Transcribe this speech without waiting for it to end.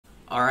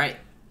All right.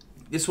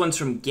 This one's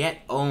from Get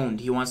Owned.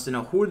 He wants to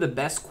know, who are the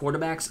best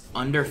quarterbacks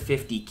under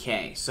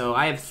 50K? So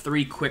I have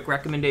 3 quick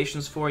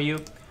recommendations for you.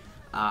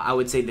 I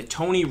would say the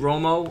Tony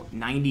Romo,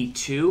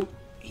 92.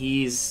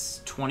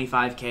 He's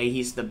 25K.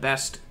 He's the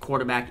best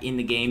quarterback in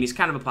the game. He's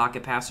kind of a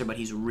pocket passer, but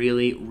he's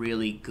really,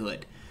 really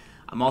good.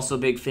 I'm also a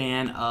big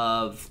fan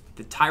of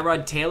the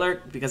Tyrod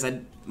Taylor because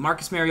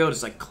Marcus Mariota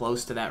is like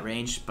close to that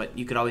range, but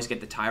you could always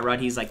get the Tyrod.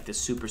 He's like the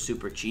super,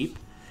 super cheap.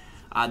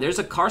 There's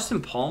a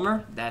Carson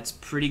Palmer that's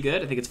pretty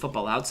good. I think it's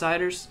Football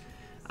Outsiders.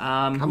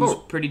 Who's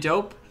pretty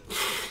dope.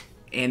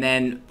 And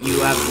then you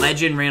have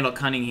legend Randall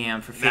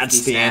Cunningham for 50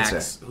 That's the stacks.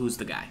 answer. Who's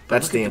the guy?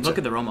 That's the answer. Look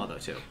at the Romo, though,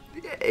 too.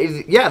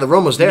 Yeah, the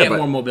Romo's there. You get but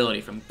more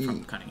mobility from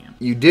Cunningham.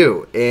 You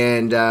do.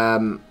 And,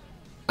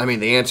 I mean,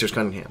 the answer's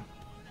Cunningham.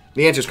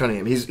 The answer's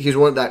Cunningham. He's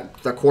one of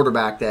that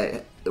quarterback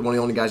that one of the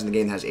only guys in the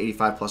game that has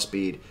 85-plus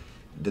speed,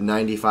 the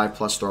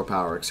 95-plus throw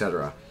power,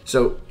 etc.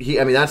 So,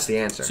 that's the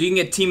answer. So you can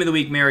get Team of the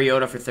Week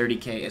Mariota for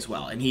 30K as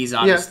well. And he's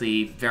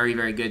obviously very,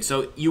 very good.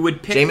 So you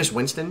would pick... Jameis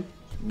Winston,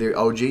 the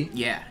OG?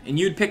 Yeah. And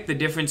you'd pick the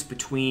difference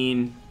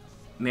between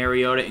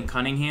Mariota and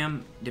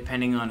Cunningham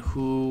depending on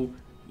who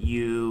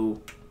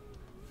you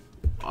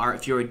are.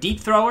 If you're a deep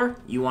thrower,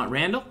 you want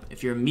Randall.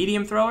 If you're a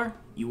medium thrower,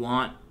 you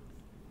want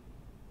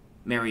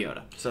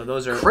Mariota. So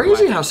those are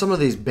crazy how some of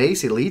these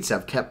base elites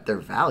have kept their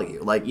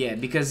value. Like, yeah,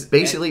 because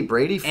base elite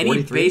Brady, 43.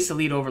 Any base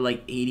elite over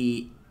like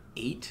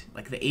 88,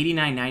 like the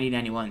 89, 90,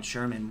 91,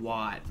 Sherman,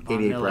 Watt,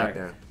 Von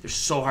Miller, they're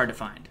so hard to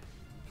find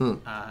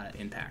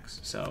in packs.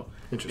 So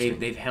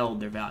they've held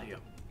their value.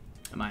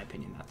 In my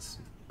opinion, that's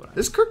what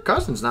this Kirk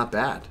Cousins not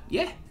bad.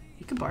 Yeah,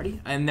 he can party.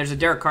 And there's a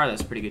Derek Carr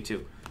that's pretty good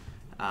too.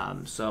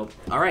 So,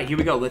 all right, here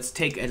we go. Let's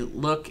take a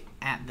look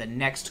at the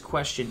next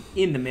question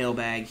in the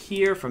mailbag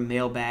here from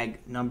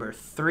mailbag number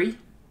 3.